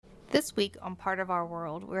This week on Part of Our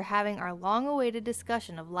World, we're having our long-awaited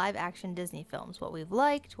discussion of live-action Disney films, what we've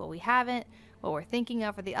liked, what we haven't, what we're thinking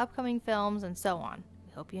of for the upcoming films, and so on.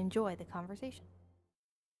 We hope you enjoy the conversation.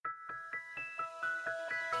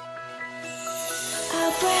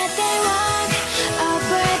 Up where they walk, up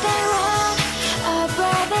where they walk, up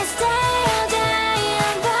where they stay all day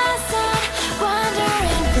in the sun,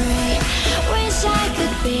 wandering free. Wish I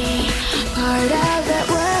could be part of that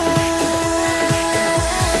world.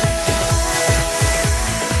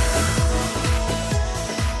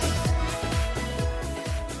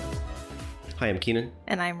 Hi, I'm Keenan,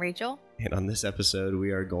 And I'm Rachel. and on this episode,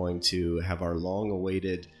 we are going to have our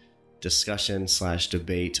long-awaited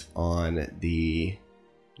discussion/debate on the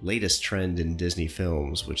latest trend in Disney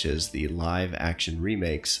films, which is the live-action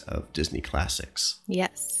remakes of Disney classics.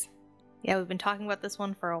 Yes. Yeah, we've been talking about this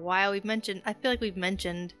one for a while. I feel like we've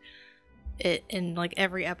mentioned it in like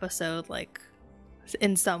every episode, like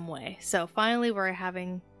in some way. So finally we're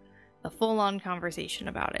having a full-on conversation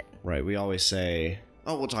about it. Right? We always say,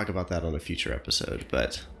 "Oh, we'll talk about that on a future episode,"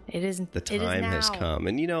 but It isn't. the time has come,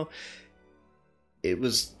 and it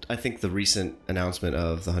was, I think, the recent announcement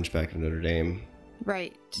of The Hunchback of Notre Dame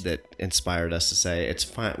Right. that inspired us to say it's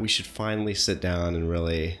fine. We should finally sit down and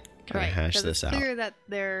really kind of hash 'cause this it's out. clear that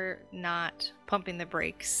they're not pumping the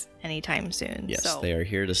brakes anytime soon. Yes, so. they are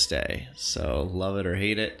here to stay. So love it or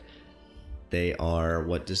hate it, they are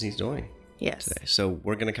what Disney's doing Yes. today. So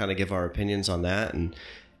we're going to kind of give our opinions on that, and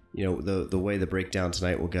the way the breakdown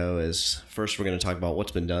tonight will go is first we're going to talk about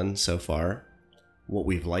what's been done so far, what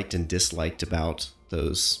we've liked and disliked about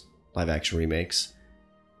those live action remakes,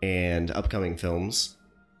 and upcoming films,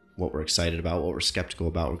 what we're excited about, what we're skeptical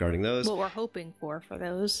about regarding those. What we're hoping for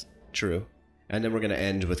those. True. And then we're going to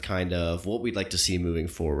end with kind of what we'd like to see moving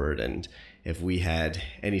forward, and if we had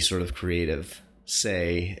any sort of creative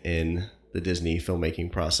say in the Disney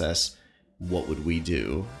filmmaking process, what would we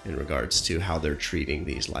do in regards to how they're treating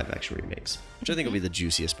these live action remakes, which I think will be the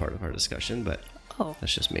juiciest part of our discussion, but Oh,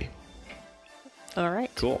 that's just me. all right.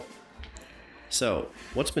 Cool. So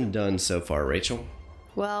what's been done so far, Rachel?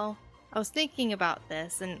 Well, I was thinking about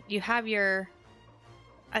this, and you have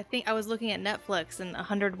I think I was looking at Netflix, and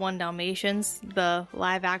 101 Dalmatians, the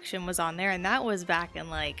live action was on there, and that was back in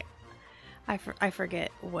like, I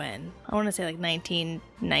forget when. I want to say like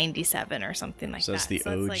 1997 or something like So that. it's the It's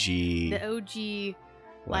OG like the OG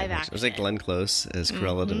live action. It was like Glenn Close as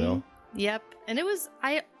Cruella de Vil. Yep. And it was,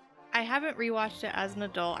 I haven't rewatched it as an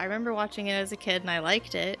adult. I remember watching it as a kid and I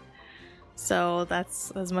liked it. So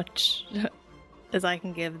that's as much as I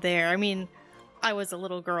can give there. I mean, I was a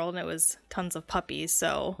little girl and it was tons of puppies,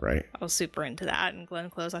 so Right. I was super into that. And Glenn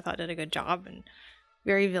Close, I thought, did a good job and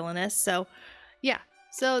very villainous. So, yeah.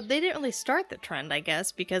 So they didn't really start the trend, I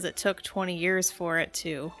guess, because it took 20 years for it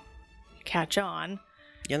to catch on.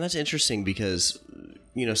 Yeah, and that's interesting because,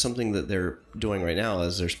 something that they're doing right now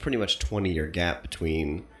is there's pretty much 20-year gap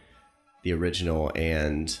between the original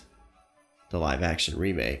and the live-action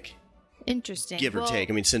remake. Interesting. Give or take.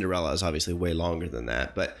 I mean, Cinderella is obviously way longer than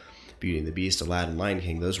that, but Beauty and the Beast, Aladdin, Lion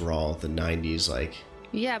King, those were all the 90s, like,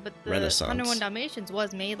 yeah, but the Renaissance. 101 Dalmatians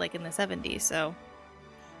was made like in the 70s, so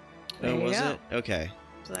oh, there you was go. it? Okay.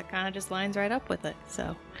 So that kind of just lines right up with it.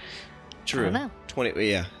 So True. I don't know. 20,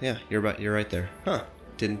 yeah, you're right there. Huh.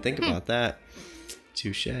 Didn't think about that.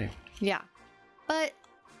 Touche. Yeah, but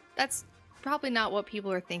that's probably not what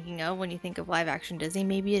people are thinking of when you think of live action Disney.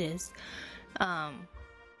 Maybe it is.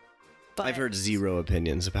 But I've heard zero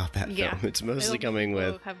opinions about that Yeah. film. It's mostly I hope coming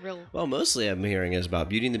people with... have real. Well, mostly I'm hearing is about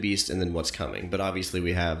Beauty and the Beast and then what's coming. But obviously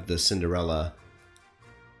we have the Cinderella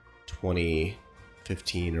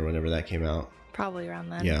 2015 or whenever that came out. Probably around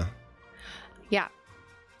then. Yeah. Yeah.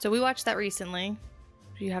 So we watched that recently.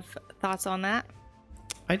 Do you have thoughts on that?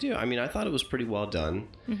 I do. I mean, I thought it was pretty well done.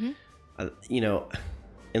 Mm-hmm.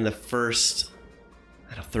 In the first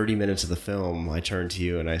 30 minutes of the film, I turned to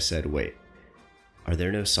you and I said, wait, are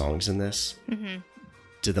there no songs in this? Mm-hmm.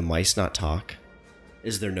 Do the mice not talk?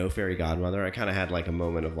 Is there no fairy godmother? I kind of had like a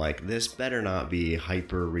moment of like, this better not be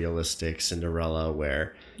hyper realistic Cinderella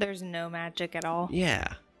where... There's no magic at all.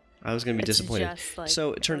 Yeah. I was going to be It's disappointed. just, like,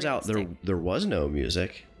 So it turns out there was no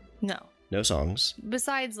music, No. no songs.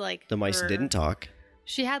 Besides, like, The mice didn't talk.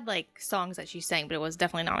 She had like songs that she sang, but it was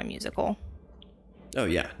definitely not a musical. Oh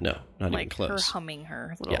yeah, no, not even Like her close. humming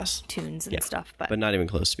her little Yes. tunes and Yeah. stuff. But not even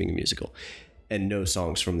close to being a musical. And no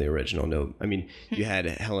songs from the original. No, I mean, you had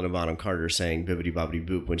Helena Bonham Carter saying "Bibbidi Bobbidi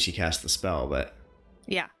Boop" when she cast the spell, but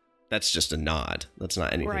yeah, that's just a nod. That's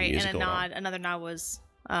not anything right. And a musical. at all. nod. Another nod was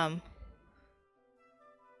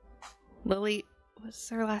Lily. What's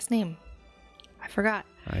her last name? I forgot.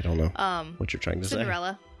 I don't know what you're trying to say.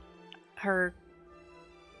 Cinderella. Her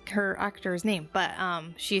her actor's name, but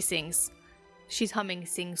she's humming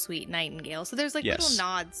Sing Sweet Nightingale. So there's like Yes. little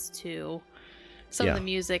nods to some of Yeah. the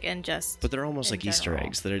music and just But they're almost in like Easter general.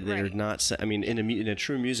 eggs. They're Right. not. I mean, in a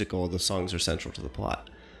true musical, the songs are central to the plot.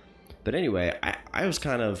 But anyway, I was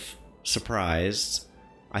kind of surprised.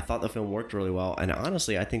 I thought the film worked really well, and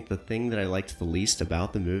honestly, I think the thing that I liked the least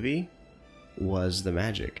about the movie was the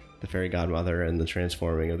magic, the fairy godmother, and the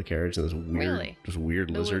transforming of the carriage, and Really? those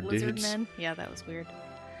weird The lizard lizard dudes. men. Yeah, that was weird.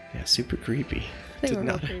 Yeah, super creepy. They did were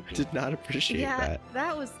real not creepy. did not appreciate Yeah,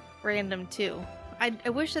 that. was random too. I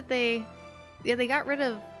wish that they got rid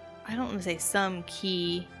of, I don't want to say some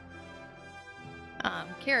key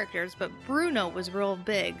characters, but Bruno was real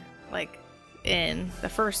big, like in the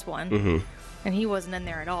first one, Mm-hmm. and he wasn't in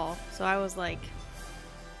there at all. So I was like,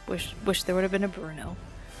 wish there would have been a Bruno.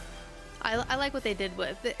 I like what they did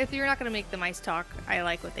with. If you're not gonna make the mice talk, I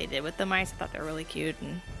like what they did with the mice. I thought they were really cute,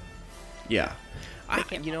 and Yeah,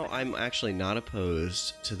 came I'm actually not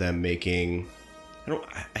opposed to them making.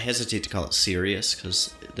 I hesitate to call it serious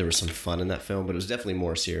because there was some fun in that film, but it was definitely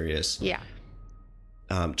more serious. yeah,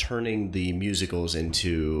 Turning the musicals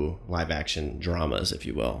into live action dramas, if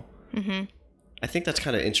you will. mm-hmm. I think that's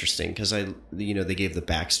kind of interesting because they gave the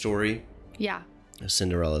backstory Yeah, of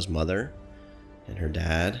Cinderella's mother and her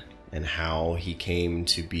dad and how he came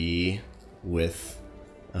to be with,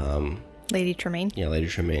 Lady Tremaine. Lady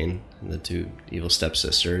Tremaine and the two evil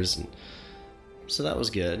stepsisters, and so that was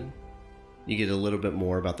good. You get a little bit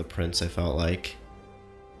more about the prince. I felt like,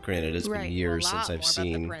 granted, it's Right, been well, years a since lot I've more about the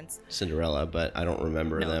seen prince. Cinderella, but I don't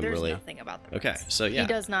remember No, them there's really. nothing about the Okay, prince. so yeah. He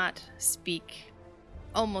does not speak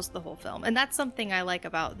almost the whole film. And that's something I like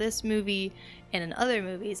about this movie and in other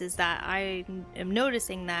movies, is that I am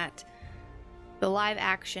noticing that the live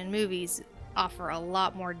action movies offer a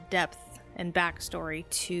lot more depth and backstory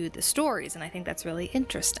to the stories, and I think that's really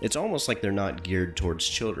interesting. It's almost like they're not geared towards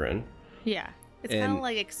children. Yeah. It's kind of And-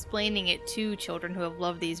 like explaining it to children who have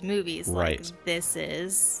loved these movies. Right. Like, this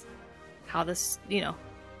is how this,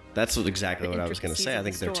 That's exactly The what I was going to intricacies say. I of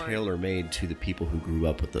the think they're story. tailor-made to the people who grew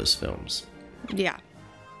up with those films. yeah.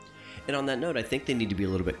 And on that note, I think they need to be a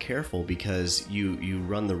little bit careful because you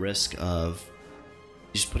run the risk of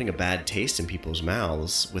just putting a bad taste in people's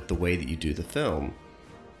mouths with the way that you do the film.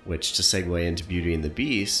 Which, to segue into Beauty and the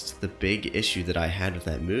Beast, the big issue that I had with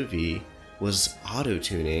that movie was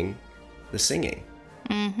auto-tuning the singing.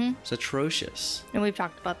 Mm-hmm. It's atrocious. And we've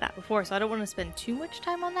talked about that before, so I don't want to spend too much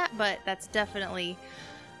time on that, but that's definitely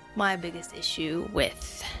my biggest issue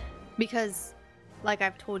with. Because, like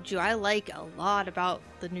I've told you, I like a lot about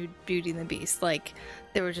the new Beauty and the Beast. Like,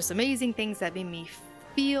 there were just amazing things that made me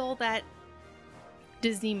feel that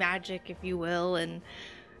Disney magic, if you will, and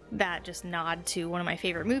that just nod to one of my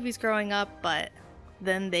favorite movies growing up, but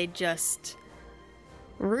then they just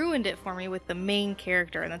ruined it for me with the main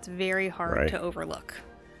character, and that's very hard Right. to overlook.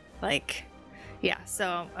 Like, yeah,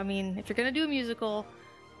 so I mean, if you're gonna do a musical,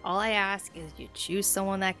 all I ask is you choose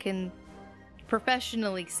someone that can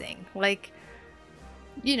professionally sing. Like,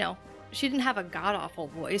 she didn't have a god-awful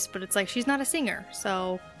voice, but it's like she's not a singer,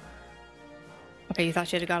 so okay, you thought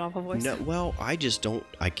she had a god-awful voice? No, well, I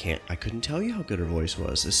couldn't tell you how good her voice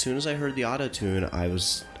was. As soon as I heard the auto-tune,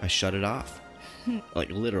 I shut it off. Like,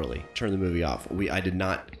 literally, turned the movie off. I did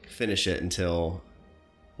not finish it until,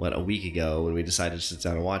 a week ago when we decided to sit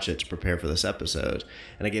down and watch it to prepare for this episode.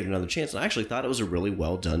 And I gave it another chance, and I actually thought it was a really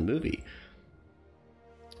well-done movie.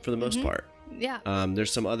 For the most part. Yeah.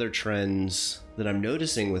 There's some other trends that I'm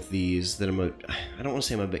noticing with these that I don't want to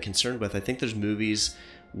say I'm a bit concerned with. I think there's movies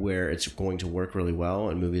where it's going to work really well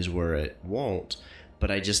and movies where it won't. But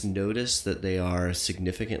I just noticed that they are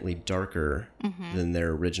significantly darker than their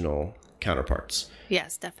original counterparts.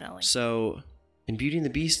 Yes, definitely. So in Beauty and the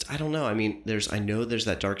Beast, I don't know. I mean, I know there's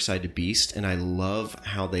that dark side to Beast, and I love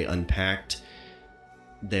how they unpacked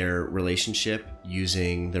their relationship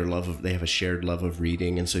using their they have a shared love of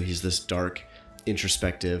reading, and so he's this dark,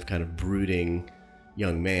 introspective, kind of brooding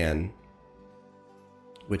young man,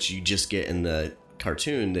 which you just get in the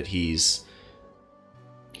cartoon that he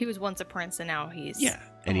was once a prince and now he's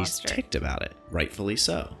and he's monster. ticked about it, rightfully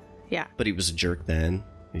so. Yeah. But he was a jerk then.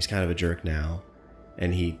 He's kind of a jerk now,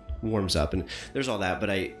 and he warms up, and there's all that. But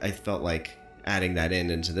I felt like adding that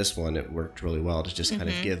into this one, it worked really well to just kind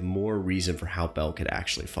of give more reason for how Belle could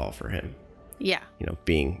actually fall for him. Yeah.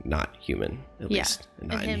 Being not human, at least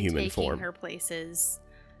not and in him human taking form. her places,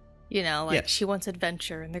 like Yes. she wants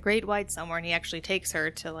adventure in the Great White somewhere, and he actually takes her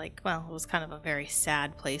to it was kind of a very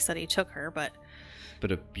sad place that he took her, but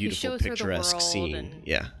But a beautiful, shows her the picturesque world scene. and-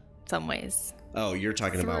 Yeah. in some ways. Oh, you're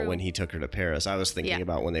talking about Through- when he took her to Paris. I was thinking Yeah.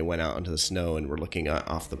 about when they went out into the snow and were looking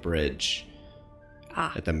off the bridge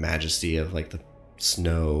Ah, at the majesty of the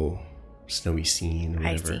snowy scene or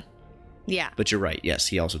I whatever. see. Yeah. But you're right. Yes,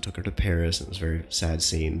 he also took her to Paris, and it was a very sad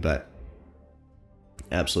scene, but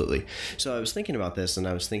absolutely. So I was thinking about this, and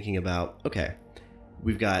I was thinking about, okay,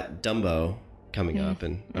 we've got Dumbo coming up,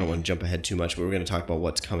 and I don't want to jump ahead too much, but we're going to talk about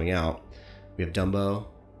what's coming out. We have Dumbo,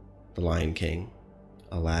 The Lion King,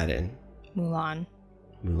 Aladdin, Mulan.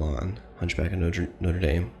 Hunchback of Notre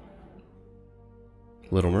Dame,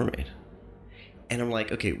 Little Mermaid. And I'm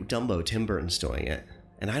like, okay, Dumbo, Tim Burton's doing it.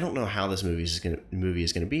 And I don't know how this movie is going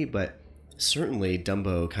to be, but certainly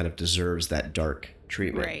Dumbo kind of deserves that dark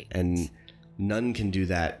treatment. Right. And none can do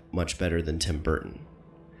that much better than Tim Burton.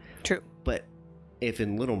 True. But if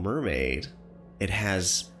in Little Mermaid, it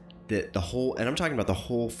has the whole, and I'm talking about the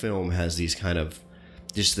whole film has these kind of,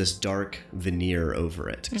 just this dark veneer over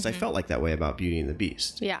it. Because I felt like that way about Beauty and the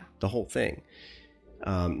Beast. Yeah. The whole thing.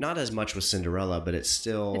 Not as much with Cinderella, but it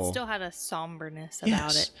still had a somberness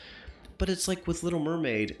about it. But it's like with Little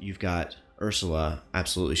Mermaid, you've got Ursula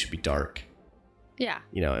absolutely should be dark. Yeah.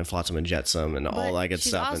 You know, and Flotsam and Jetsam and all that good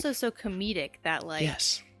stuff. She's also so comedic that like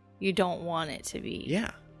you don't want it to be.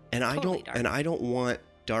 Yeah. And totally I don't want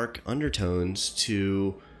dark undertones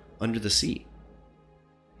to Under the Sea.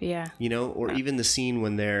 Yeah. You know, or even the scene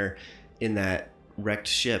when they're in that wrecked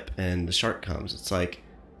ship and the shark comes. It's like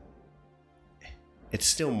it's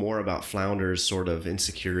still more about Flounder's sort of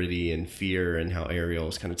insecurity and fear and how Ariel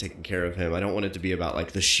is kind of taking care of him. I don't want it to be about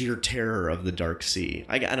like the sheer terror of the dark sea.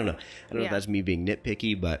 I don't know. I don't know if that's me being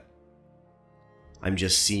nitpicky, but I'm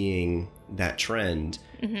just seeing that trend.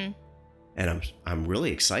 Mm-hmm. And I'm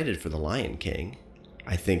really excited for The Lion King.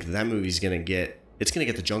 I think that movie's going to get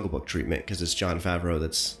the Jungle Book treatment because it's Jon Favreau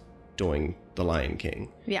that's doing The Lion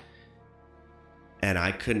King. Yeah. And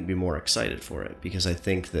I couldn't be more excited for it because I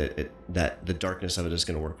think that that the darkness of it is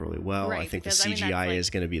going to work really well. Right, I think the CGI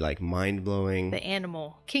is going to be like mind blowing. The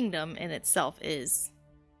animal kingdom in itself is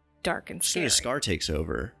dark and scary. As soon as Scar takes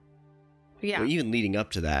over, yeah, well, even leading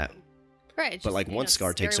up to that, right? But like once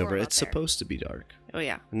Scar takes over, it's supposed to be dark. Oh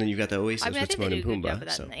yeah, and then you've got the Oasis with Timon and Pumbaa. I think they do a good job of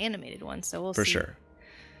that in the animated one, so we'll see. For sure.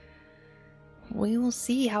 We will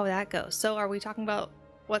see how that goes. So, are we talking about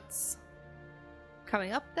what's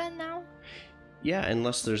coming up then now? Yeah,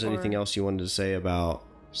 unless there's anything else you wanted to say about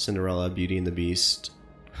Cinderella, Beauty and the Beast,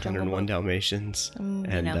 101 Dalmatians,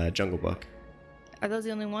 and Jungle Book. Are those the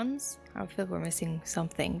only ones? I feel like we're missing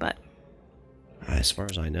something, but... As far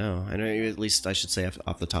as I know, at least I should say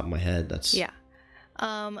off the top of my head, that's... Yeah.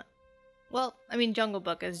 Well, I mean, Jungle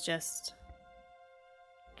Book is just...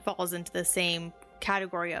 falls into the same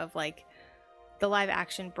category of, like, the live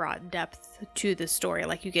action brought depth to the story.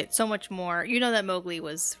 Like, you get so much more. You know that Mowgli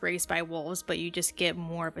was raised by wolves, but you just get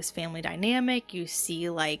more of his family dynamic. You see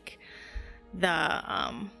like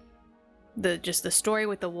the story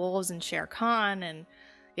with the wolves and Shere Khan, and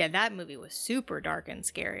yeah, that movie was super dark and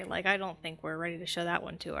scary. Like, I don't think we're ready to show that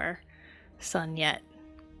one to our son yet.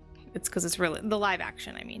 It's because it's really the live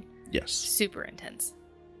action. I mean, yes, super intense.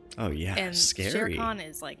 Oh yeah, and scary. Shere Khan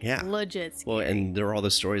is like legit scary. Well, and there are all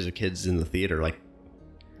the stories of kids in the theater like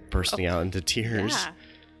bursting out into tears. Yeah,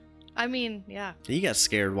 I mean, yeah. You got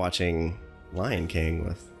scared watching Lion King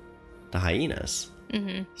with the hyenas.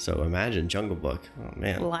 Mm-hmm. So imagine Jungle Book. Oh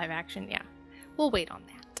man, live action. Yeah, we'll wait on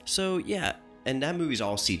that. So yeah, and that movie's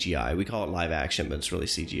all CGI. We call it live action, but it's really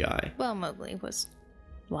CGI. Well, Mowgli was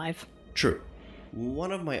live. True.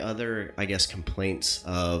 One of my other, I guess, complaints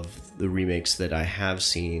of the remakes that I have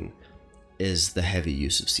seen is the heavy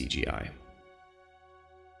use of CGI.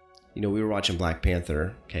 You know, we were watching Black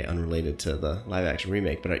Panther, okay, unrelated to the live-action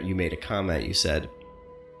remake, but you made a comment. You said,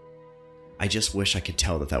 I just wish I could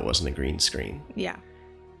tell that wasn't a green screen. Yeah.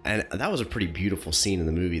 And that was a pretty beautiful scene in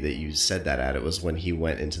the movie that you said that at. It was when he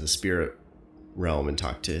went into the spirit realm and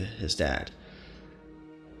talked to his dad.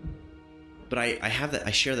 But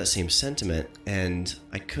I share that same sentiment, and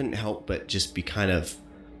I couldn't help but just be kind of,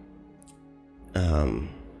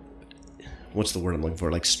 what's the word I'm looking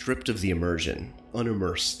for? Like stripped of the immersion,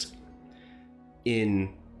 unimmersed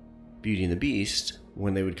in Beauty and the Beast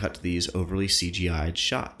when they would cut to these overly CGI'd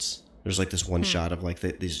shots. There's like this one shot of like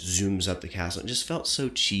these zooms up the castle. It just felt so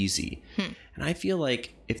cheesy. And I feel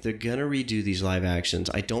like if they're gonna redo these live actions,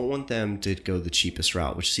 I don't want them to go the cheapest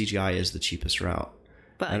route, which CGI is the cheapest route.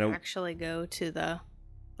 But actually go to the,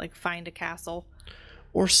 like, find a castle.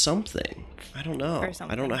 Or something. I don't know.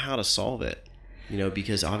 I don't know how to solve it. You know,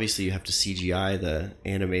 because obviously you have to CGI the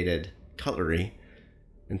animated cutlery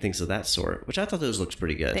and things of that sort, which I thought those looked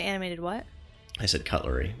pretty good. The animated what? I said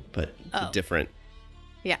cutlery, but different.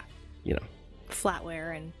 Yeah. You know.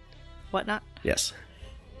 Flatware and whatnot. Yes.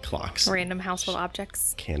 Clocks. Random household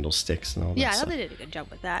objects. Candlesticks and all that stuff. Yeah, I thought they did a good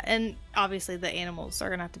job with that. And obviously the animals are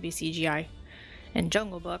going to have to be CGI. and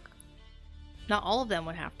Jungle Book. Not all of them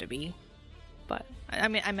would have to be, but I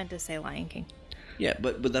mean, I meant to say Lion King. Yeah,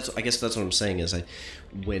 but that's, I guess that's what I'm saying is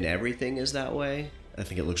when everything is that way, I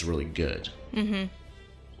think it looks really good. Mm-hmm.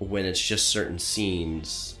 When it's just certain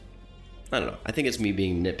scenes, I don't know. I think it's me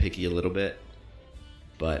being nitpicky a little bit,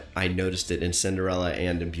 but I noticed it in Cinderella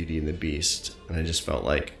and in Beauty and the Beast, and I just felt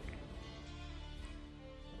like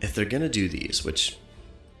if they're gonna do these, which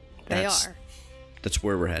that's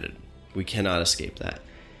where we're headed. We cannot escape that.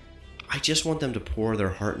 I just want them to pour their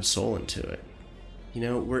heart and soul into it. You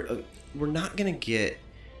know, we're not gonna get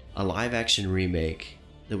a live action remake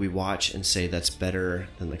that we watch and say that's better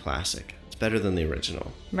than the classic. It's better than the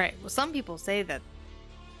original. Right. Well, some people say that.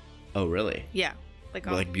 Oh, really? Yeah.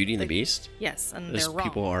 Like Beauty and the Beast? Yes, and Those they're wrong.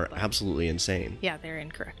 people are but- absolutely insane. Yeah, they're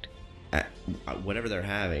incorrect. Whatever they're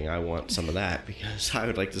having, I want some of that because I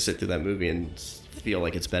would like to sit through that movie and feel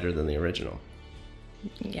like it's better than the original.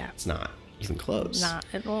 Yeah. It's not even close.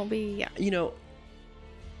 It won't be. Yeah. You know,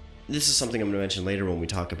 this is something I'm going to mention later when we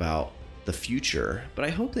talk about the future, but I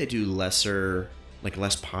hope they do less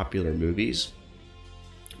popular movies.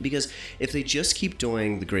 Because if they just keep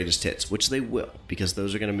doing the greatest hits, which they will, because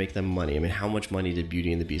those are going to make them money. I mean, how much money did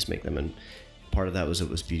Beauty and the Beast make them? And part of that was it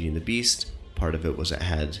was Beauty and the Beast. Part of it was it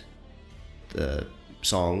had the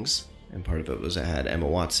songs. And part of it was it had Emma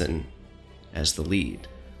Watson as the lead.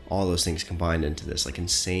 All those things combined into this like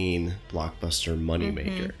insane blockbuster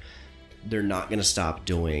moneymaker. They're not going to stop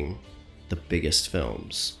doing the biggest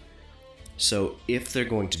films. So if they're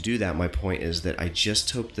going to do that, my point is that I just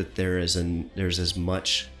hope that there's as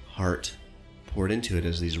much heart poured into it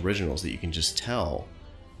as these originals that you can just tell.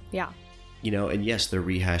 Yeah. You know, and yes, they're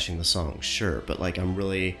rehashing the songs, sure, but like I'm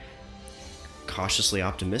really cautiously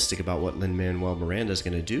optimistic about what Lin-Manuel Miranda is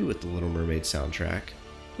going to do with the Little Mermaid soundtrack.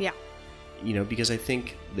 Yeah. You know, because I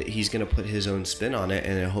think that he's going to put his own spin on it,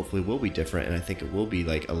 and it hopefully will be different, and I think it will be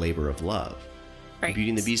like a labor of love. Right. Beauty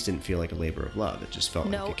and the Beast didn't feel like a labor of love. It just felt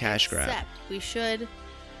like a cash grab. Except we should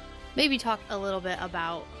maybe talk a little bit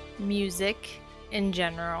about music in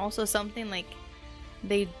general. So something like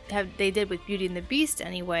they did with Beauty and the Beast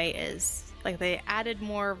anyway is like they added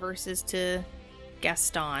more verses to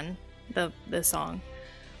Gaston, the song,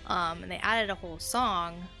 and they added a whole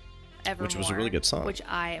song, Evermore, which was a really good song, which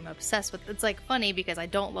I am obsessed with. It's like funny because I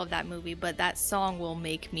don't love that movie, but that song will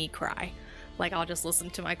make me cry. Like I'll just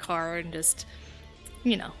listen to my car and just,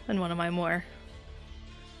 you know, and when I'm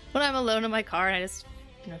alone in my car and I just,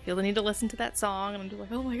 you know, feel the need to listen to that song and I'm just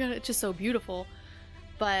like, oh my god, it's just so beautiful.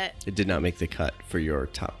 But it did not make the cut for your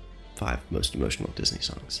top 5 most emotional Disney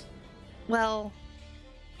songs. Well,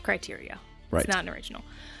 criteria. Right. It's not an original.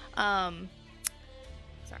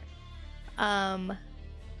 Sorry.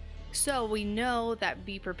 So we know that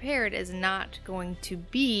Be Prepared is not going to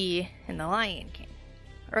be in The Lion King.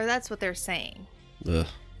 Or that's what they're saying. Ugh.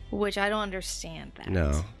 Which I don't understand that.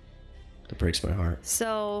 No. That breaks my heart.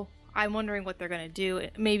 So I'm wondering what they're going to do.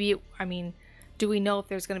 Maybe, I mean, do we know if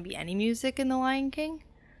there's going to be any music in The Lion King?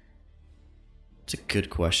 It's a good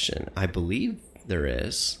question. I believe there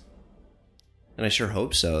is. And I sure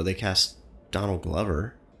hope so. They cast Donald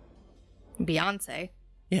Glover. Beyonce.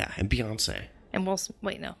 Yeah, and Beyonce. And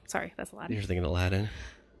wait, no, sorry, that's Aladdin. You're thinking Aladdin?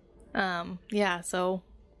 Yeah, so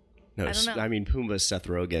No, I don't know. I mean Pumbaa's Seth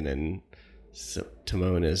Rogen and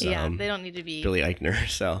Timon is yeah, they don't need to be. Billy Eichner,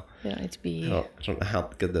 so They don't need to be. I don't know how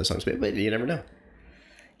good those songs are, but you never know.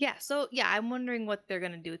 Yeah, so yeah, I'm wondering what they're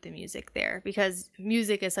gonna do with the music there because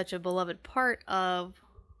music is such a beloved part of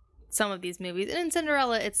some of these movies, and in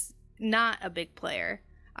Cinderella, it's not a big player.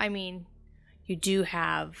 I mean, you do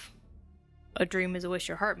have A Dream Is a Wish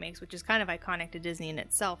Your Heart Makes, which is kind of iconic to Disney in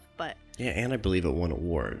itself, but Yeah, and I believe it won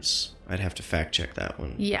awards. I'd have to fact check that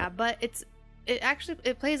one. yeah, but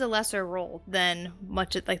it plays a lesser role than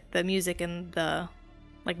much of like the music in the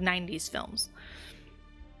like 90s films.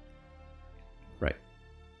 Right.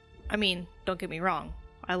 I mean, don't get me wrong.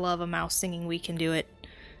 I love a mouse singing We Can Do It.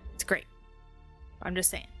 It's great. I'm just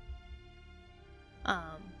saying.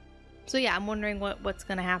 So yeah, I'm wondering what's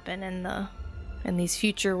going to happen in these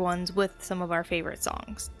future ones with some of our favorite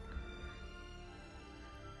songs.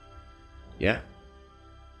 Yeah.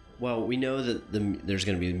 Well, we know that there's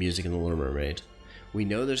going to be music in The Little Mermaid. We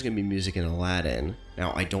know there's going to be music in Aladdin.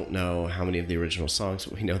 Now, I don't know how many of the original songs,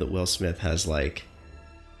 but we know that Will Smith has, like,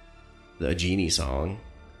 the Genie song.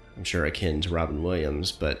 I'm sure akin to Robin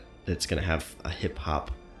Williams, but it's going to have a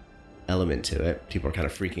hip-hop element to it. People are kind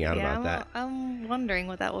of freaking out about that. I'm wondering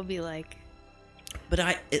what that will be like. But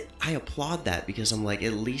I applaud that because I'm like,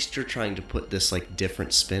 at least you're trying to put this, like,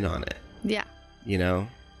 different spin on it. Yeah. You know?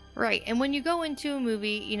 Right. And when you go into a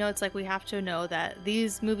movie, you know, it's like we have to know that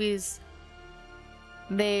these movies,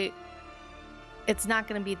 they it's not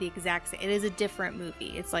going to be the exact same. It is a different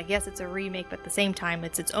movie. It's like, yes, it's a remake, but at the same time,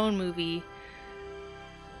 it's its own movie.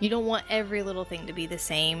 You don't want every little thing to be the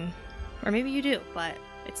same. Or maybe you do, but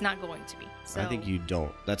it's not going to be. So, I think you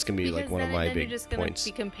don't. That's going to be like one of my then big you're just gonna points.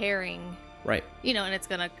 be comparing, Right. you know, and it's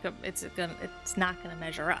not gonna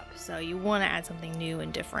measure up. So you want to add something new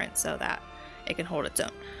and different so that it can hold its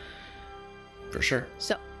own. For sure.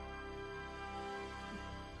 So,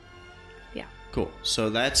 yeah. Cool. So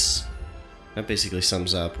that basically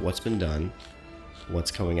sums up what's been done,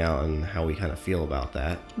 what's coming out, and how we kind of feel about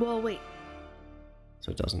that. Well, wait.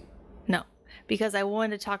 So it doesn't. No, because I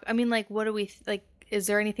wanted to talk. I mean, like, what do we like? Is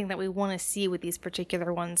there anything that we want to see with these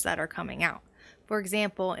particular ones that are coming out? For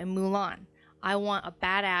example, in Mulan, I want a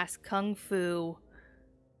badass kung fu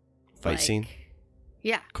Fight scene?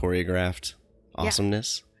 Yeah. Choreographed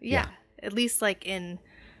awesomeness? Yeah. At least like in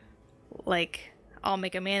like I'll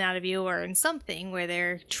Make a Man Out of You, or in something where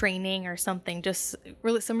they're training or something. Just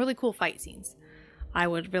really some really cool fight scenes. I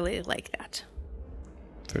would really like that.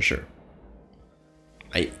 For sure.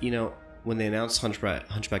 When they announced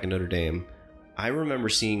Hunchback of Notre Dame, I remember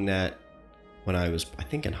seeing that when I was, I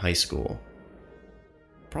think, in high school.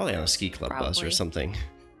 Probably on a ski club bus or Probably. something.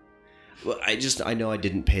 Well, I know I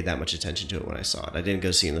didn't pay that much attention to it when I saw it. I didn't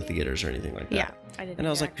go see it in the theaters or anything like that. Yeah, I didn't. And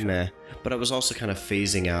I was like, meh. But I was also kind of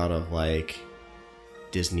phasing out of like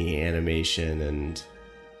Disney animation, and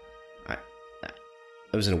I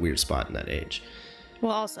was in a weird spot in that age.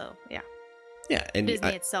 Well, also, yeah, Yeah, and Disney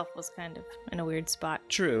itself was kind of in a weird spot.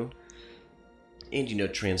 True. And,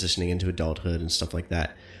 transitioning into adulthood and stuff like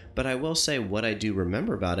that. But I will say what I do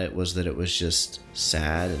remember about it was that it was just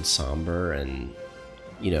sad and somber and,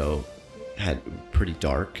 had pretty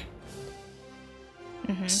dark.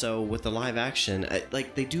 Mm-hmm. So with the live action,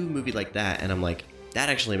 they do a movie like that, and I'm like, that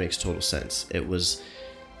actually makes total sense. It was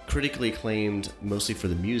critically acclaimed mostly for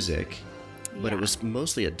the music, but it Yeah. was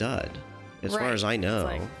mostly a dud, as far Right. as I know.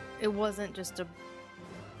 It's like, it wasn't just a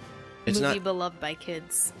It's movie not. beloved by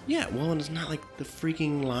kids. Yeah, well, and it's not like the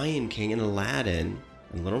freaking Lion King and Aladdin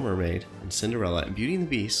and Little Mermaid and Cinderella and Beauty and the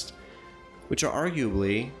Beast, which are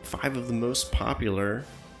arguably 5 of the most popular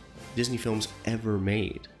Disney films ever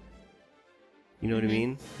made. You know what I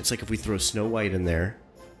mean? It's like if we throw Snow White in there,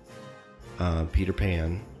 Peter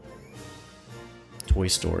Pan, Toy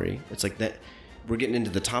Story. It's like that. We're getting into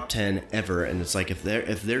the top 10 ever, and it's like if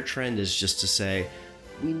their trend is just to say,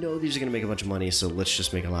 we know these are going to make a bunch of money, so let's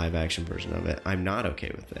just make a live action version of it. I'm not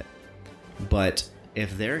okay with it. But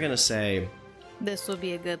if they're going to say, This would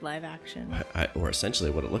be a good live action. or essentially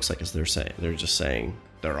what it looks like is they're just saying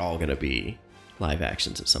they're all going to be live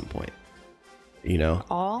actions at some point.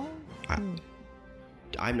 All?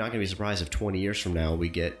 I'm not going to be surprised if 20 years from now we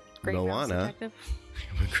get Great Mouse Moana. Detective?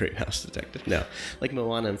 Great House Detective. No, like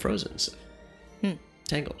Moana and Frozen. So.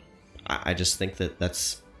 Tangled. I just think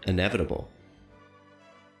that's inevitable.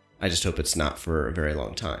 I just hope it's not for a very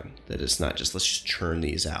long time. That it's not just, let's just churn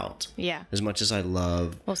these out. Yeah. As much as I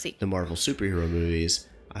love We'll see. the Marvel superhero movies,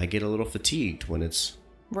 I get a little fatigued when it's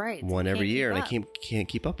Right. one every Can't year, keep and I up. can't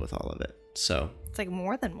keep up with all of it. So, It's like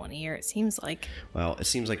more than 1 year, it seems like. well, it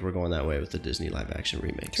seems like we're going that way with the Disney live action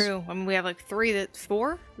remakes. True. I mean, we have like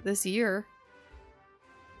 4 this year.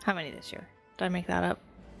 How many this year? Did I make that up?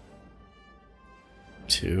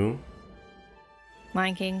 2.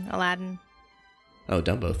 Lion King, Aladdin, Oh,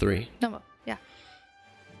 Dumbo 3. Dumbo. Yeah.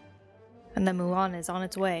 And then Mulan is on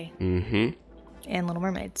its way, Mm-hmm. and Little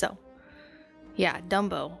Mermaid. So, yeah,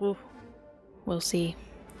 Dumbo. Ooh, we'll see.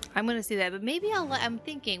 I'm gonna see that, but maybe I'm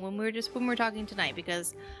thinking when we're talking tonight,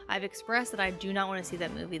 because I've expressed that I do not want to see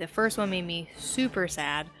that movie. The first one made me super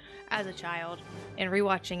sad as a child, and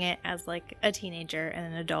rewatching it as like a teenager and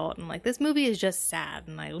an adult, and like, this movie is just sad,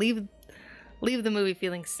 and I leave the movie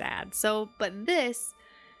feeling sad. So, but this,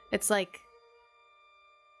 it's like,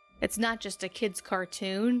 it's not just a kid's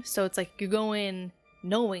cartoon, so it's like you go in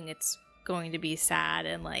knowing it's going to be sad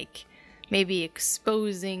and like maybe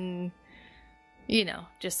exposing,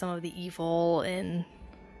 just some of the evil and,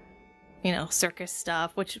 circus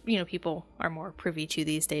stuff, which, people are more privy to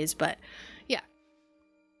these days. But yeah,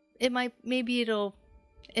 maybe it'll,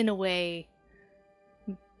 in a way,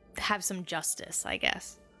 have some justice, I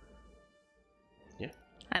guess. Yeah.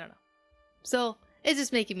 I don't know. So it's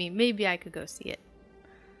just making me, maybe I could go see it.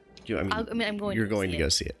 I'm going You're to going see to go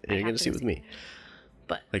it. see it. I You're going have to to see it go with see me.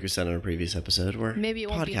 But Like we said on a previous episode, we're Maybe it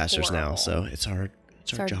won't be podcasters now, horrible. so it's our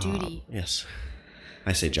job. duty. Yes.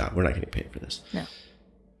 I say job. We're not getting paid for this. No.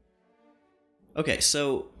 Okay,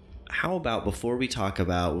 so how about before we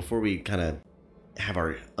kind of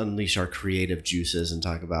unleash our creative juices and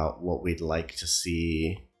talk about what we'd like to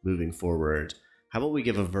see moving forward, how about we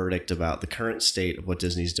give a verdict about the current state of what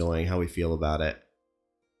Disney's doing, how we feel about it.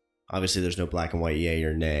 Obviously, there's no black and white yay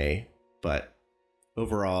or nay, but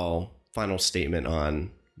overall, final statement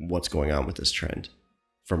on what's going on with this trend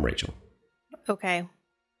from Rachel. Okay.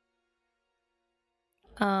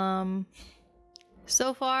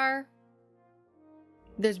 So far,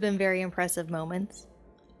 there's been very impressive moments,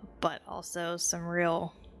 but also some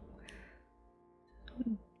real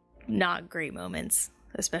not great moments,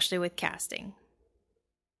 especially with casting.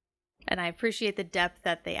 And I appreciate the depth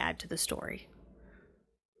that they add to the story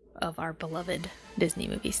of our beloved Disney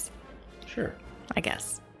movies. Sure. I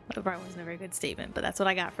guess. That probably wasn't a very good statement, but that's what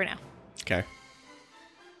I got for now. Okay.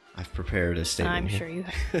 I've prepared a statement. I'm here. sure you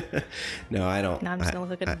have. No, I don't. Now I'm just going to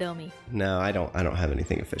look at a dummy. No, I don't have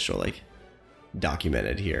anything official like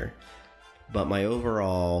documented here. But my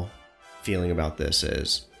overall feeling about this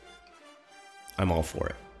is I'm all for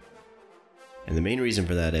it. And the main reason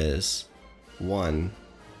for that is, one,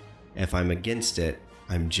 if I'm against it,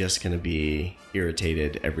 I'm just going to be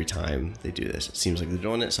irritated every time they do this. It seems like they're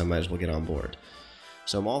doing it, so I might as well get on board.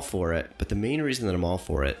 So I'm all for it. But the main reason that I'm all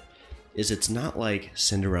for it is it's not like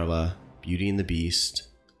Cinderella, Beauty and the Beast.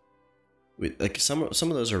 Like some of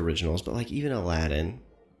those are originals, but like even Aladdin,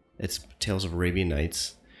 it's Tales of Arabian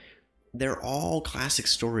Nights. They're all classic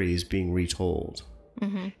stories being retold.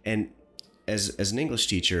 Mm-hmm. And as an English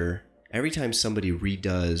teacher, every time somebody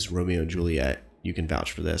redoes Romeo and Juliet, you can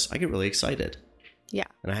vouch for this, I get really excited. Yeah.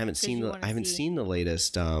 And I haven't seen the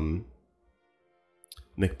latest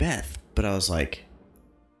Macbeth, but I was like,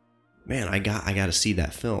 man, I got to see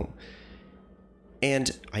that film.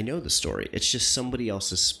 And I know the story. It's just somebody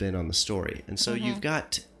else's spin on the story. And so you've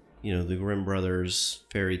got, the Grimm brothers,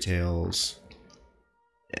 fairy tales,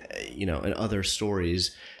 and other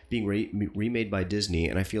stories being remade by Disney.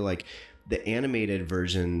 And I feel like the animated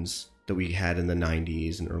versions that we had in the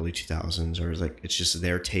 90s and early 2000s are like, it's just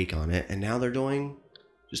their take on it. And now they're doing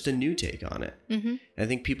just a new take on it. Mm-hmm. And I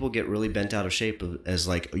think people get really bent out of shape as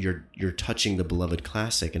like, you're touching the beloved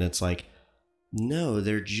classic. And it's like, no,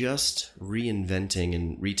 they're just reinventing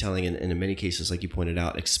and retelling, and in many cases, like you pointed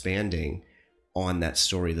out, expanding on that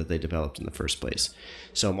story that they developed in the first place.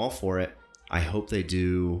 So I'm all for it. I hope they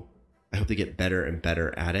get better and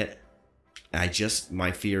better at it.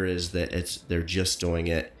 My fear is that they're just doing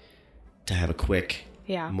it to have a quick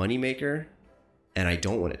moneymaker, and I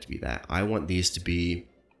don't want it to be that. I want these to be,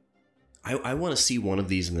 I want to see one of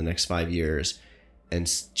these in the next 5 years and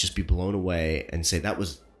just be blown away and say, that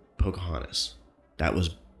was Pocahontas. That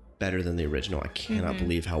was better than the original. I cannot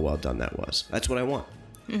believe how well done that was. That's what I want.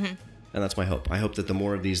 Mm-hmm. And that's my hope. I hope that the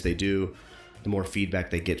more of these they do, the more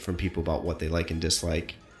feedback they get from people about what they like and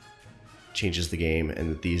dislike changes the game,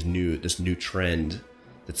 and that this new trend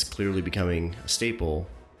that's clearly becoming a staple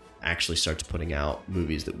actually starts putting out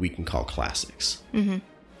movies that we can call classics. Mm-hmm.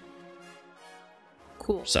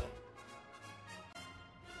 Cool.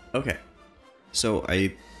 Okay. So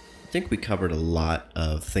I think we covered a lot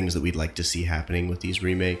of things that we'd like to see happening with these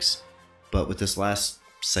remakes, but with this last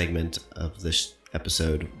segment of this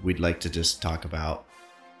episode, we'd like to just talk about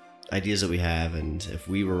ideas that we have, and if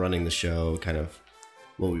we were running the show, kind of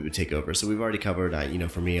what we would take over. So we've already covered,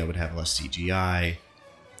 for me, I would have less CGI.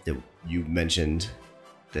 That you mentioned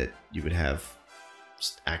that you would have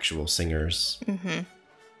actual singers. Mm-hmm.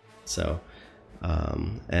 So,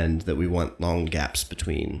 and that we want long gaps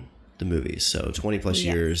between the movies. So 20 plus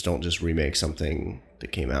years, don't just remake something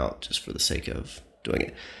that came out just for the sake of doing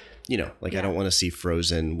it. I don't want to see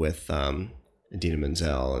Frozen with Idina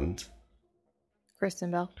Menzel and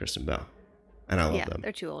Kristen Bell. And I love them.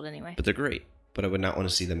 They're too old anyway. But they're great. But I would not want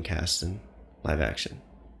to see them cast in live action.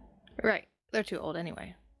 Right. They're too old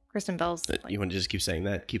anyway. Kristen Bell's... You want to just keep saying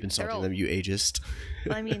that? Keep insulting them, you ageist?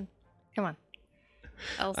 Well, I mean, come on.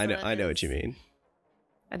 Elsa I know what you mean.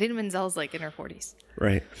 Idina Menzel's like in her 40s.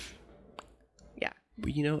 Right. Yeah.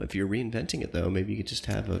 But if you're reinventing it, though, maybe you could just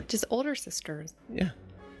have just older sisters. Yeah.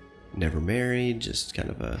 Never married, just kind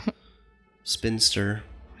of a spinster.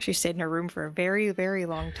 She stayed in her room for a very, very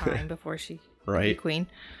long time before she became queen.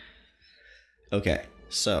 Okay,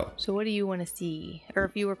 so what do you want to see? Or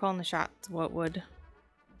if you were calling the shots, what would...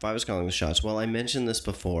 If I was calling the shots, well, I mentioned this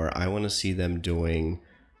before. I want to see them doing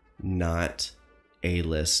not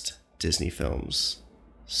A-list Disney films.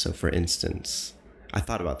 So, for instance, I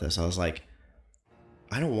thought about this. I was like,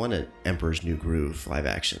 I don't want an Emperor's New Groove live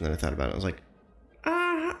action. Then I thought about it. I was like,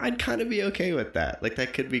 I'd kind of be okay with that. Like,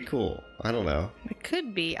 that could be cool. I don't know. It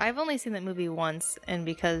could be. I've only seen that movie once, and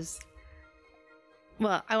because...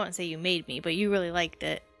 Well, I wouldn't say you made me, but you really liked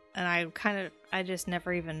it. And I just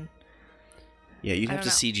never even... Yeah, you'd have to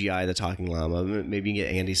CGI the talking llama. Maybe you can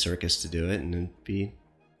get Andy Serkis to do it, and it'd be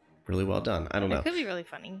really well done. I don't know. It could be really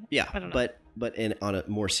funny. Yeah, I don't know. but on a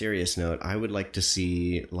more serious note, I would like to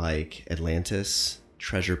see like Atlantis,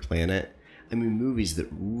 Treasure Planet. I mean, movies that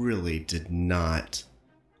really did not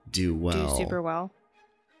do well. Do super well.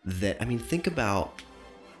 That I mean, think about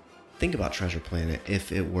Treasure Planet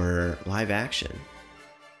if it were live action,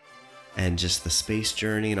 and just the space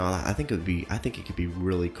journey and all that. I think it could be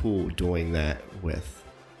really cool doing that with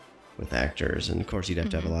actors, and of course you'd have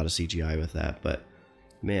to have a lot of CGI with that. But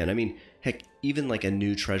man, I mean, heck, even like a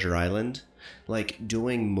new Treasure Island, like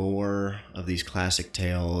doing more of these classic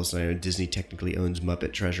tales. I know Disney technically owns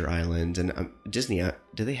Muppet Treasure Island, and Disney,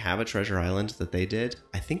 do they have a Treasure Island that they did?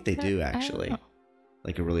 I think they do I don't actually, know.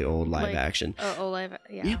 like a really old live action. Oh, live.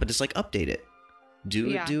 Yeah. Yeah, but just like update it.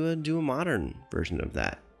 Do a modern version of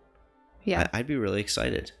that. Yeah. I'd be really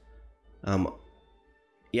excited.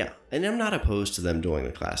 Yeah, and I'm not opposed to them doing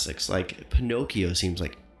the classics. Like Pinocchio seems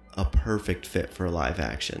like a perfect fit for live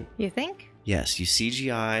action. You think? Yes, you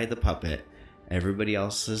CGI the puppet. Everybody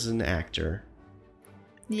else is an actor.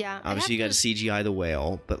 Yeah. Obviously, you got to CGI the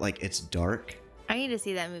whale, but like it's dark. I need to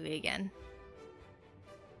see that movie again.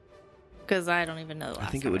 Because I don't even know the last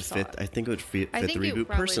I think it time would saw fit. it. I think it would fit I the think it reboot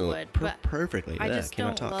probably personally would, but perfectly. I Yeah, just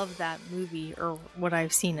cannot don't talk. love that movie or what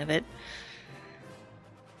I've seen of it.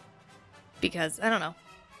 Because, I don't know.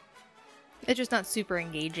 It's just not super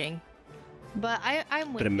engaging. But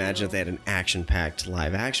I'm with But imagine you. if they had an action-packed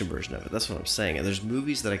live-action version of it. That's what I'm saying. And there's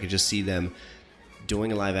movies that I could just see them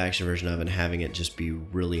doing a live-action version of and having it just be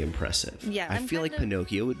really impressive. Yeah, I I'm feel like kind of-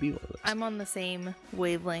 Pinocchio would be one of those. I'm on the same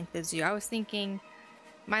wavelength as you. I was thinking,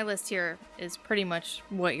 my list here is pretty much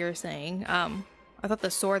what you're saying. I thought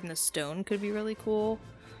the Sword and the Stone could be really cool.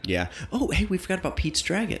 Yeah. Oh, hey, we forgot about Pete's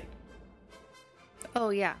Dragon. Oh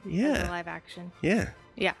yeah, Yeah. as a live action. Yeah.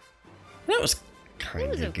 Yeah, That was kind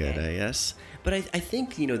was of good, okay. I guess. But I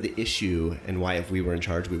think, the issue and why if we were in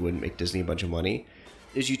charge we wouldn't make Disney a bunch of money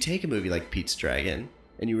is you take a movie like Pete's Dragon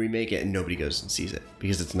and you remake it and nobody goes and sees it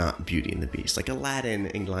because it's not Beauty and the Beast. Like Aladdin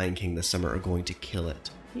and Lion King this summer are going to kill it.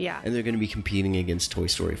 yeah. And they're going to be competing against Toy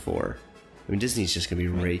Story 4. I mean, Disney's just going to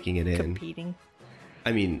be raking it in. Competing.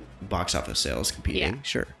 I mean, box office sales competing, Yeah.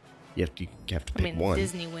 sure. You have to I pick mean, one.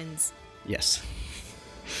 Disney wins. Yes.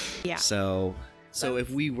 Yeah. So if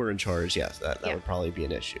we were in charge, yes, that Yeah. would probably be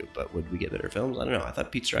an issue. But would we get better films? I don't know. I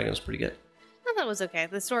thought Pete's Dragon was pretty good. I thought it was okay.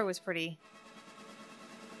 The story was pretty,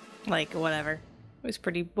 like, whatever. It was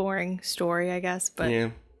pretty boring story, I guess. But yeah,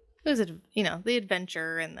 it was, the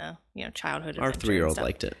adventure and the, childhood our adventure 3-year-old and stuff.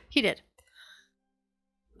 liked it. He did.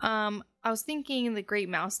 I was thinking the Great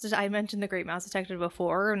Mouse. I mentioned the Great Mouse Detective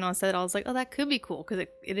before, and I was like, oh, that could be cool because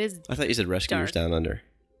it is. I thought you said Rescuers Dark. Down Under.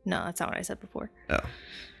 No, that's not what I said before. Oh.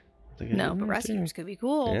 I think I No, did but that, Rescuers too. could be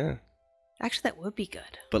cool. Yeah, Actually, that would be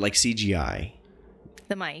good. but like CGI,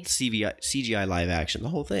 The mice. CGI live action, the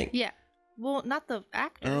whole thing. Yeah. Well, not the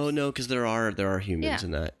actors. Oh no, because there are humans Yeah.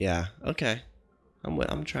 in that. Yeah. Okay.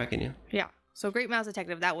 I'm tracking you. Yeah. So Great Mouse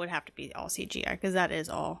Detective, that would have to be all CGI because that is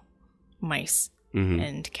all mice Mm-hmm.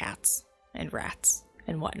 and cats and rats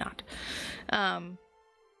and whatnot. I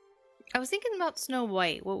was thinking about Snow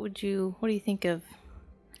White. What do you think of?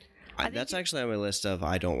 think That's you- actually on my list of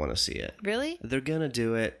I don't want to see it. Really? They're gonna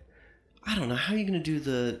do it. I don't know how are you gonna do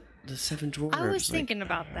the Seven Dwarfs. I was Like, thinking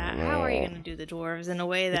about I that. don't How are you know. going to do the dwarves in a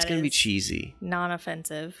way that It's gonna be is cheesy.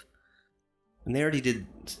 non-offensive? And they already did.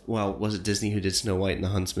 Well, was it Disney who did Snow White and the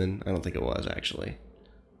Huntsman? I don't think it was actually.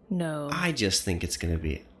 No. I just think it's gonna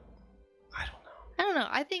be. I don't know. I don't know.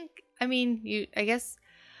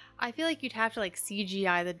 I feel like you'd have to like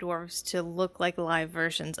CGI the dwarves to look like live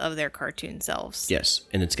versions of their cartoon selves. Yes,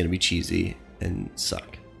 and it's gonna be cheesy and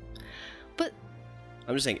suck. But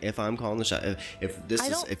I'm just saying, if I'm calling the shot, if we're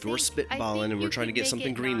I spitballing think and we're you trying to could get make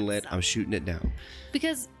something it green not lit, suck. I'm shooting it down.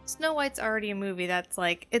 because Snow White's already a movie that's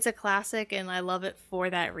like it's a classic and I love it for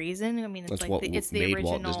that reason. I mean, it's That's like what it's the made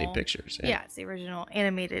original Walt Disney Pictures. Yeah, it's the original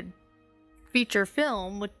animated feature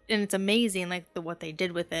film, and it's amazing, like what they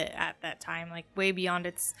did with it at that time, like way beyond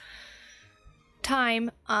its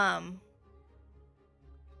time.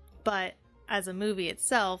 But as a movie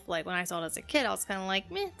itself, like when I saw it as a kid, I was kind of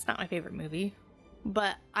like, meh, it's not my favorite movie.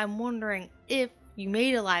 But I'm wondering if you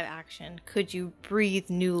made a live action, could you breathe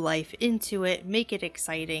new life into it, make it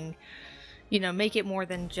exciting, make it more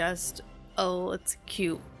than just, oh, it's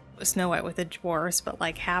cute Snow White with the dwarfs, but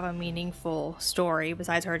like have a meaningful story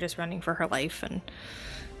besides her just running for her life and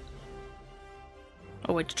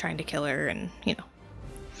a witch trying to kill her and,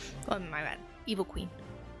 oh, my bad, evil queen.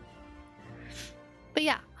 But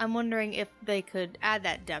yeah, I'm wondering if they could add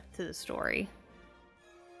that depth to the story.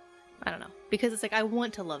 I don't know. Because it's like, I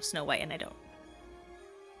want to love Snow White and I don't.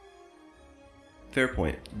 Fair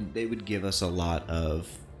point. They would give us a lot of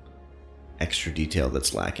extra detail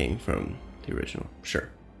that's lacking from the original. Sure.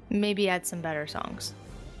 Maybe add some better songs.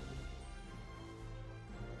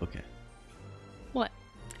 Okay. What?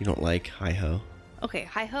 You don't like Hi Ho? Okay,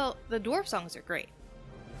 Hi Ho, the dwarf songs are great.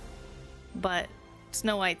 But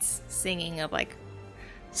Snow White's singing of like,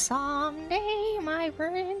 someday my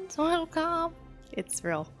prince will come. It's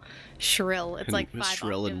real shrill. It's like 5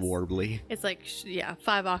 shrill octaves. and warbly. It's like,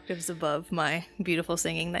 5 octaves above my beautiful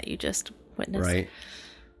singing that you just witnessed. Right.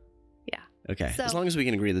 Yeah. Okay. So- As long as we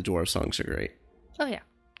can agree the dwarf songs are great. Oh, yeah.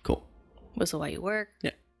 Cool. Whistle While You Work.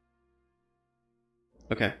 Yeah.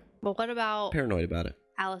 Okay. But what about Paranoid about it.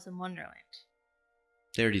 Alice in Wonderland?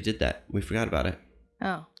 They already did that. We forgot about it.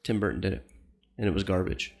 Oh. Tim Burton did it. And it was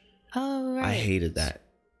garbage. Oh, right. I hated that.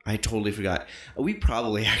 I totally forgot. We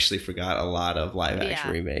probably actually forgot a lot of live action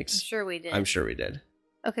I'm remakes. sure we did. I'm sure we did.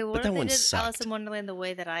 Okay, well, But what that if they one did sucked. Alice in Wonderland the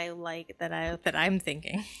way that I like, that I'm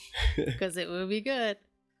thinking? Because it would be good.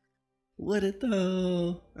 Would it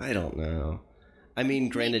though? I don't know. I mean,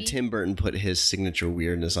 granted, Maybe. Tim Burton put his signature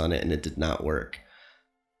weirdness on it, and it did not work.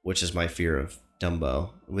 Which is my fear of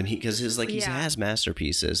Dumbo. Because he Yeah. has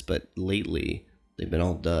masterpieces, but lately they've been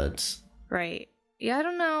all duds. Right. Yeah, I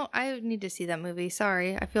don't know. I need to see that movie.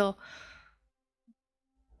 Sorry. I feel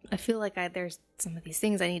like there's some of these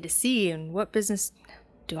things I need to see, and what business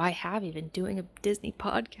do I have even doing a Disney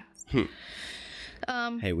podcast?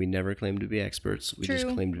 Hey, we never claim to be experts. We just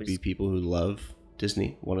True. claim to be people who love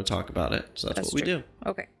Disney, want to talk about it. So that's what we true. do.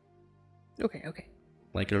 Okay.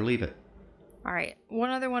 Like it or leave it. All right.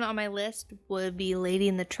 One other one on my list would be Lady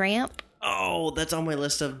and the Tramp. Oh, that's on my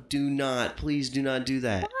list of please do not do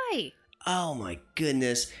that. Why? Oh my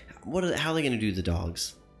goodness. How are they going to do the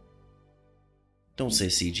dogs? Don't say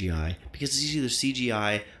CGI. Because it's either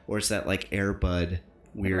CGI or it's that like Air Bud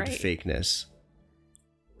weird Right. fakeness.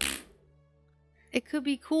 It could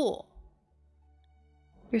be cool.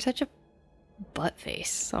 You're such a butt face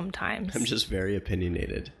sometimes. I'm just very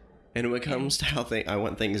opinionated. And when it comes to how I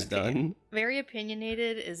want things done, Very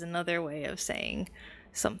opinionated is another way of saying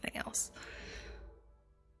something else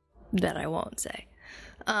that I won't say.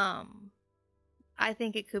 I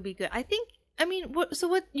think it could be good.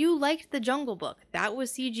 What you liked the Jungle Book? That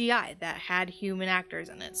was CGI that had human actors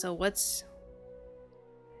in it. So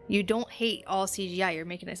you don't hate all CGI. You're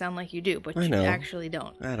making it sound like you do, but I you know. actually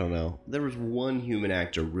don't. I don't know. There was one human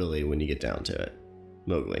actor really when you get down to it.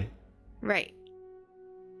 Mowgli. Right.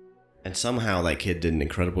 And somehow that kid did an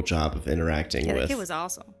incredible job of interacting Yeah, the with kid was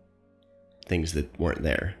awesome. things that weren't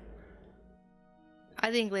there.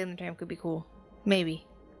 I think Lady and the Tramp could be cool. Maybe.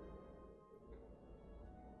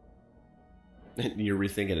 You're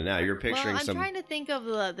rethinking it now. You're picturing I'm some. trying to think of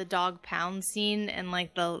the dog pound scene and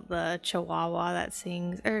like the chihuahua that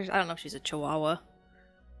sings. Or I don't know if she's a chihuahua.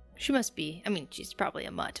 She must be. I mean, she's probably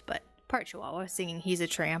a mutt, but part chihuahua singing "He's a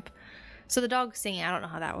Tramp." So the dog singing, I don't know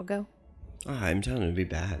how that would go. I'm telling you, it'd be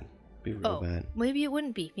bad. It'd be real bad. Maybe it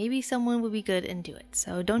wouldn't be. Maybe someone would be good and do it.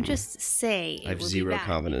 So don't just say. I have zero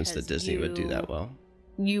confidence that Disney would do that well.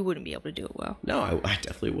 You wouldn't be able to do it well. No, I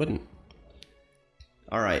definitely wouldn't.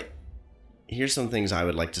 All right. Here's some things I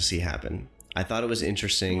would like to see happen. I thought it was I'm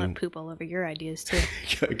interesting. gonna poop all over your ideas too.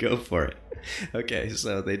 Go for it. Okay,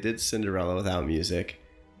 so they did Cinderella without music.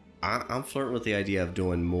 I'm flirting with the idea of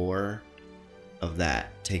doing more of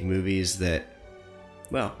that. Take movies that,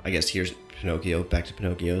 well, I guess here's Pinocchio. Back to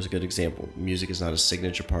Pinocchio is a good example. Music is not a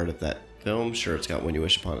signature part of that film. Sure, it's got When You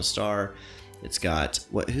Wish Upon a Star. It's got,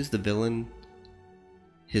 who's the villain?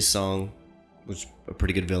 His song was a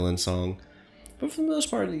pretty good villain song. But for the most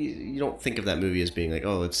part, you don't think of that movie as being like,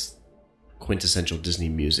 oh, it's quintessential Disney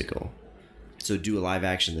musical. So do a live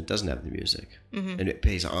action that doesn't have the music. Mm-hmm. And it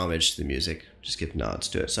pays homage to the music. Just give nods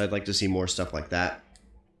to it. So I'd like to see more stuff like that.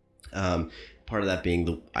 Part of that being,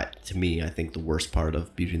 to me, I think the worst part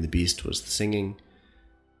of Beauty and the Beast was the singing.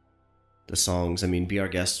 The songs, I mean, Be Our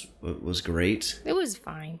Guest was great. It was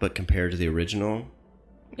fine. But compared to the original,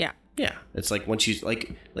 Yeah. yeah. It's like once you,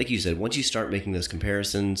 like you said, once you start making those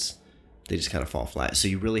comparisons, they just kind of fall flat. So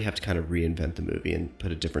you really have to kind of reinvent the movie and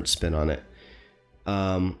put a different spin on it.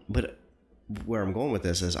 But where I'm going with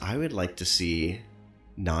this is I would like to see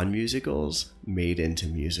non-musicals made into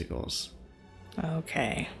musicals.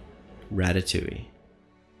 Okay. Ratatouille.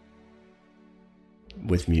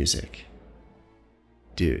 With music.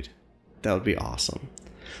 Dude, that would be awesome.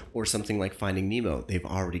 Or something like Finding Nemo. They've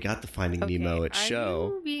already got the Finding Nemo at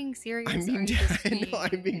show. Are you being serious? I'm being Or are you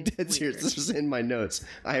just I'm being dead serious. weird? This was in my notes.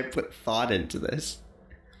 I have put thought into this.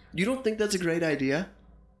 You don't think that's a great idea?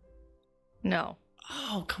 No.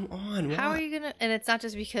 Oh, come on. How why? are you gonna? And it's not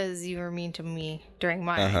just because you were mean to me during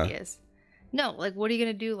my Uh-huh. ideas. No, like what are you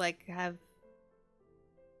gonna do? Like have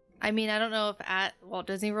I mean, I don't know if at Walt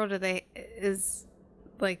Disney World is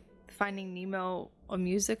like Finding Nemo a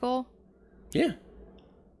musical? Yeah.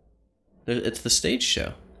 It's the stage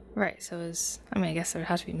show. Right. So I guess there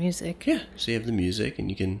has to be music. Yeah. So you have the music, and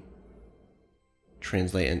you can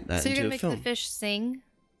translate that So you're into gonna a make film. the fish sing?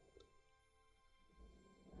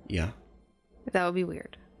 Yeah. That would be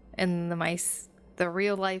weird. And the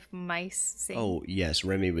real life mice sing. Oh, yes.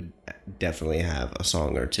 Remy would definitely have a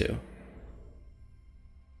song or two.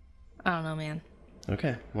 I don't know, man.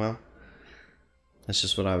 Okay. Well, that's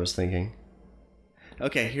just what I was thinking.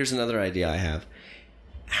 Okay. Here's another idea I have.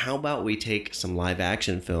 How about we take some live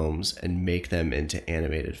action films and make them into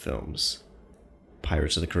animated films?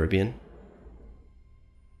 Pirates of the Caribbean.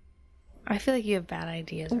 I feel like you have bad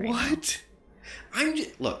ideas right now. What?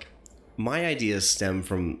 Look, my ideas stem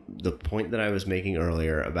from the point that I was making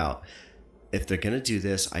earlier about if they're gonna do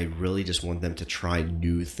this, I really just want them to try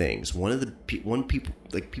new things.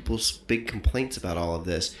 People's big complaints about all of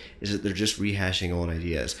this is that they're just rehashing old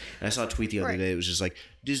ideas. And I saw a tweet the other day. It was just like,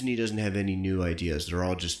 Disney doesn't have any new ideas. They're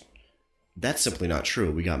all just. That's simply not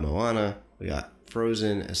true. We got Moana, we got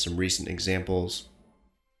Frozen as some recent examples.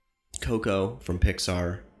 Coco from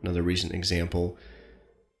Pixar, another recent example.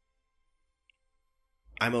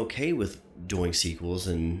 I'm okay with doing sequels,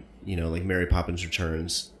 and like Mary Poppins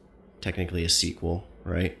Returns, technically a sequel,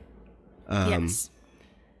 right? Yes.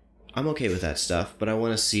 I'm okay with that stuff, but I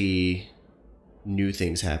want to see new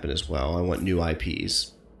things happen as well. I want new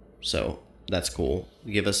IPs, so that's cool.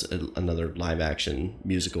 Give us another live action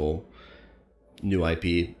musical, new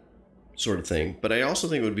IP sort of thing. But I also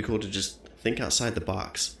think it would be cool to just think outside the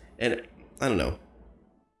box. And I don't know.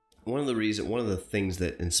 One of the things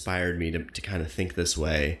that inspired me to kind of think this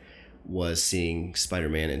way was seeing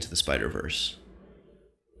Spider-Man Into the Spider-Verse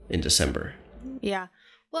in December. Yeah.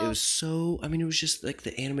 Well, It was so, it was just like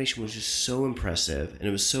the animation was just so impressive, and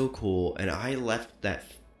it was so cool. And I left that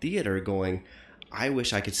theater going, I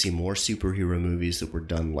wish I could see more superhero movies that were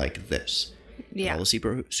done like this. yeah. All the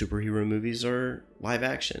superhero movies are live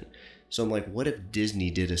action. So I'm like, what if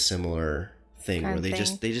Disney did a similar thing where they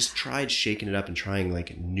just tried shaking it up and trying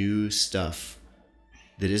like new stuff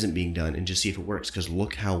that isn't being done and just see if it works? Because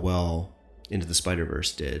look how well Into the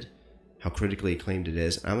Spider-Verse did, how critically acclaimed it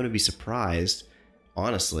is. I'm going to be surprised,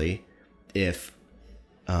 honestly, if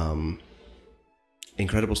Incredibles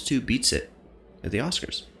 2 beats it at the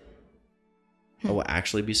Oscars. I will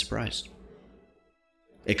actually be surprised.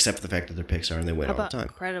 Except for the fact that they're Pixar and they win How all the about time.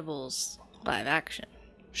 Incredibles live action?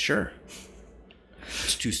 Sure.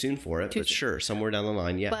 It's too soon for it, but sure, somewhere down the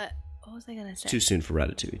line, yeah. But what was I gonna say? Too soon for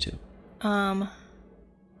Ratatouille too. Man,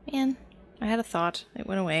 I had a thought. It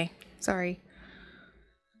went away. Sorry.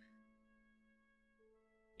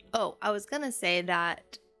 Oh, I was gonna say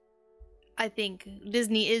that I think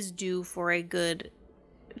Disney is due for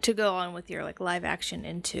to go on with your like live action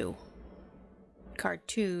into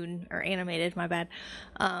cartoon or animated, my bad.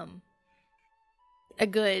 A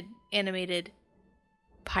good animated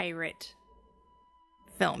pirate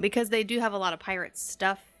film, because they do have a lot of pirate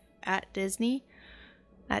stuff at Disney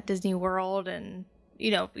World, and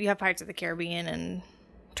you have Pirates of the Caribbean and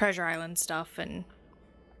Treasure Island stuff,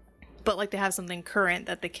 but like to have something current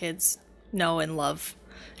that the kids know and love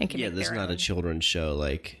and can make This is their not own. a children's show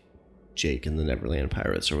like Jake and the Neverland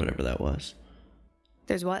Pirates or whatever that was.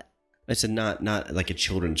 There's what? I said not like a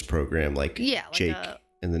children's program like Like Jake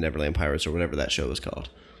and the Neverland Pirates or whatever that show was called.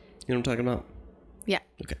 You know what I'm talking about? Yeah.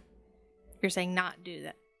 Okay. You're saying not do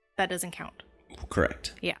that. That doesn't count.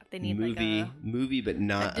 Correct. Yeah, they need movie, but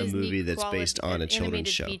not a Disney movie that's based on a children's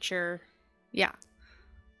animated show. feature. Yeah,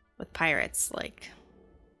 with pirates, like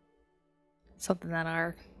something that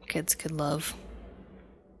our kids could love.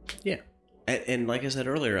 Yeah. And like I said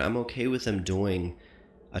earlier, I'm okay with them doing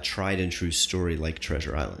a tried and true story like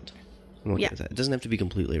Treasure Island. I'm okay with that. It doesn't have to be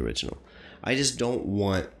completely original. I just don't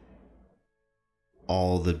want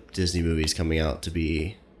all the Disney movies coming out to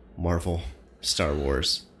be Marvel, Star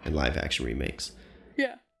Wars, and live action remakes.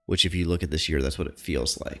 Yeah. Which, if you look at this year, that's what it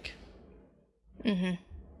feels like. Mm-hmm.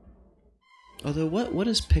 Although, what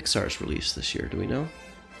is Pixar's release this year? Do we know?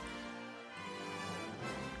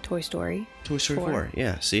 Toy Story. Toy Story 4.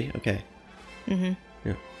 Yeah, see? Okay. Mm-hmm.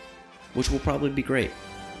 Yeah. Which will probably be great.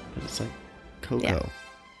 But it's like Coco. Yeah.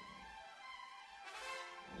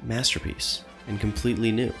 Masterpiece. And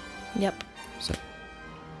completely new. Yep. So,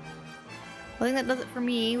 I think that does it for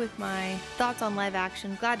me with my thoughts on live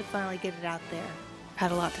action. Glad to finally get it out there.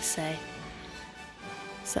 Had a lot to say.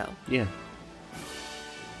 So. yeah.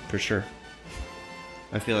 For sure.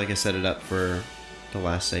 I feel like I set it up for the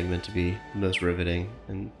last segment to be most riveting,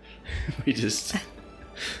 and we just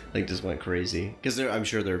just went crazy. Because I'm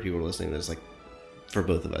sure there are people listening that's like, for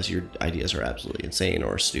both of us, your ideas are absolutely insane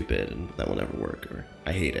or stupid and that will never work or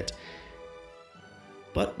I hate it.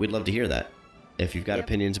 But we'd love to hear that. If you've got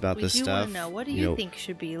opinions about this stuff, know, what do you think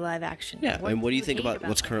should be live action? Yeah, and what do you think about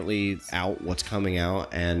what's currently out, what's coming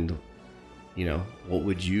out, and what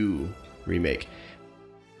would you remake?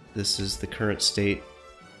 This is the current state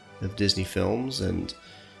of Disney films, and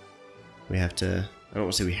we have to. I don't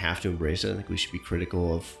want to say we have to embrace it. I think we should be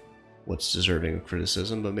critical of what's deserving of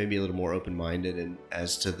criticism, but maybe a little more open-minded and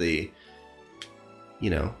as to the,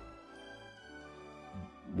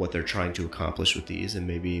 what they're trying to accomplish with these, and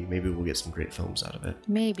maybe we'll get some great films out of it.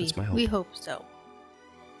 Maybe. That's my hope. We hope so.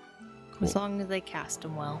 Cool. As long as they cast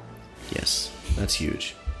them well. Yes, that's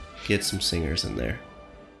huge. Get some singers in there.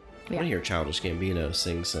 I want to hear Childish Gambino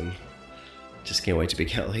sing some. Just can't wait to be.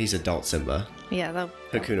 He's adult Simba. Yeah,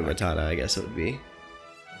 Hakuna Matata, I guess it would be.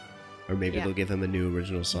 Or maybe they'll give him a new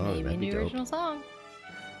original song. Maybe That'd be a new dope. original song.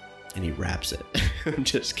 And he raps it. I'm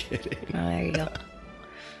just kidding. Oh, there you go.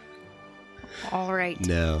 All right.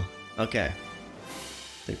 No. Okay.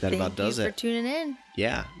 I think that about does it. Thank you for tuning in.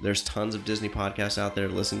 Yeah, there's tons of Disney podcasts out there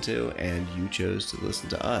to listen to, and you chose to listen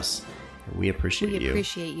to us. And we appreciate you. We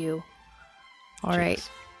appreciate you. All right.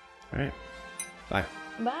 All right. Bye.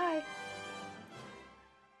 Bye.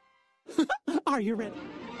 Are you ready?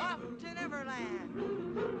 Up to Neverland.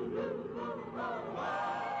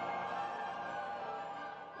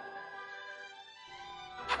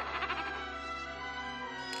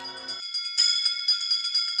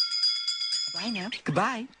 Bye now.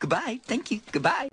 Goodbye. Goodbye. Thank you. Goodbye.